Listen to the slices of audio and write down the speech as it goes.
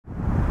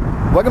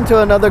Welcome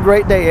to another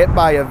great day at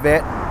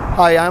Buyavette.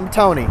 Hi, I'm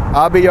Tony.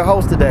 I'll be your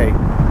host today.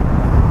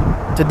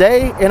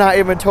 Today in our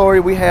inventory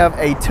we have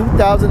a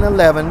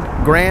 2011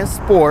 Grand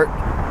Sport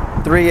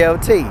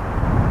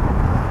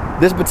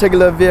 3LT. This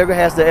particular vehicle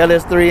has the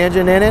LS3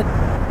 engine in it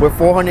with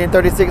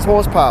 436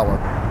 horsepower.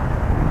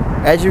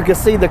 As you can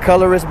see, the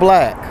color is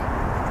black.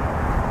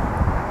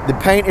 The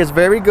paint is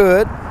very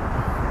good.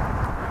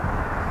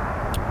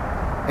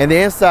 And the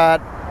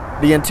inside,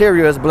 the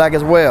interior is black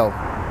as well.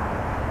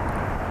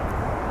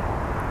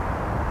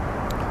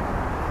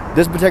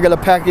 This particular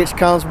package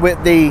comes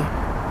with the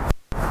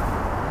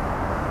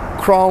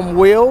chrome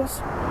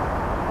wheels,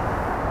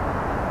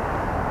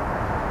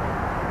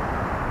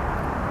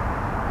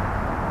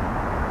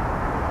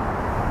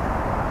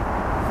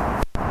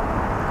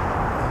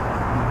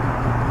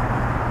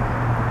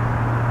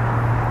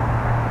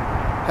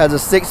 has a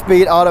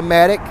 6-speed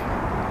automatic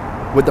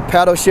with the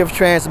paddle shift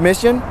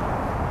transmission.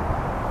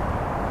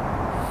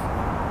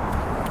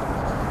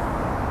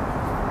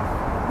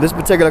 This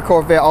particular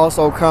Corvette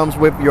also comes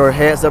with your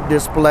heads-up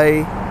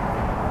display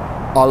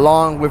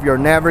along with your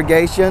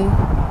navigation,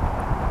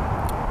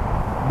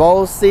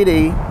 Bose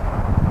CD,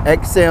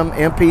 XM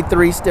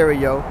MP3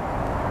 stereo.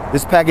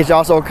 This package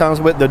also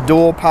comes with the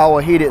dual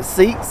power heated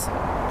seats.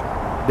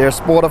 They're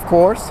sport, of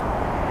course.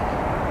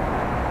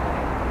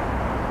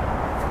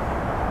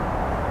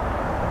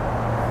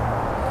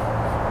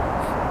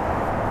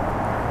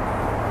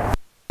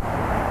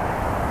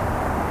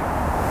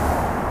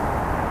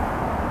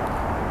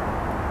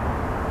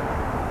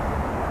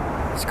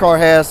 This car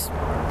has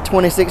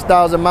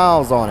 26,000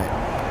 miles on it.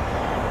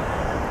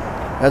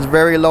 That's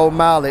very low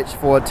mileage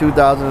for a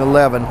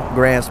 2011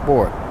 Grand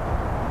Sport.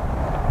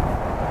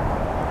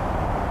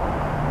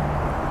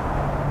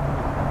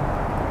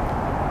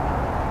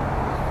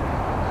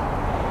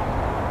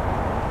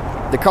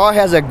 The car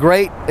has a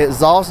great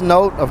exhaust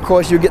note. Of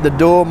course, you get the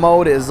dual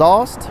mode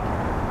exhaust.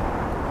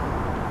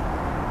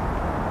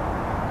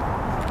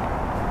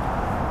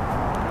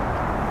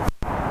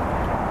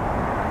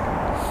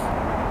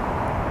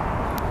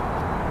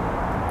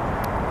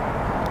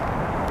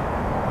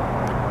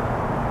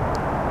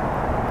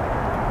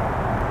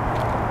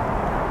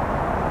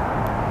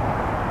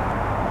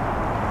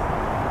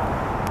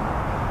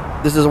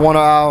 This is one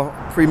of our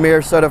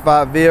premier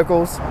certified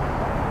vehicles.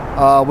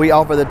 We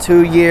offer the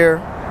 2-year,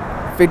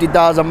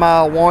 50,000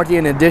 mile warranty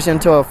in addition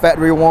to a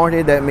factory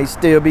warranty that may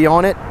still be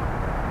on it.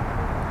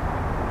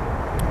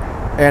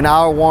 And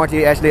our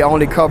warranty actually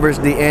only covers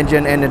the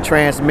engine and the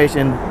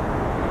transmission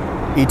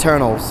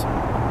eternals.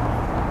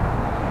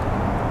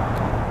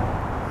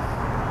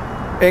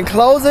 In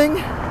closing,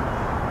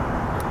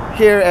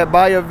 here at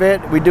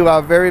Buyavette, we do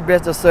our very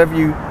best to serve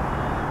you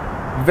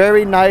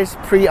very nice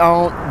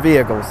pre-owned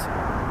vehicles.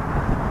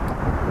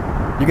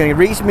 You can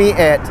reach me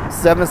at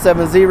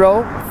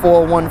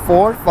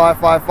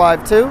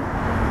 770-414-5552.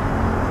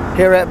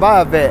 Here at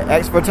Buyavette,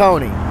 ask for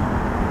Tony.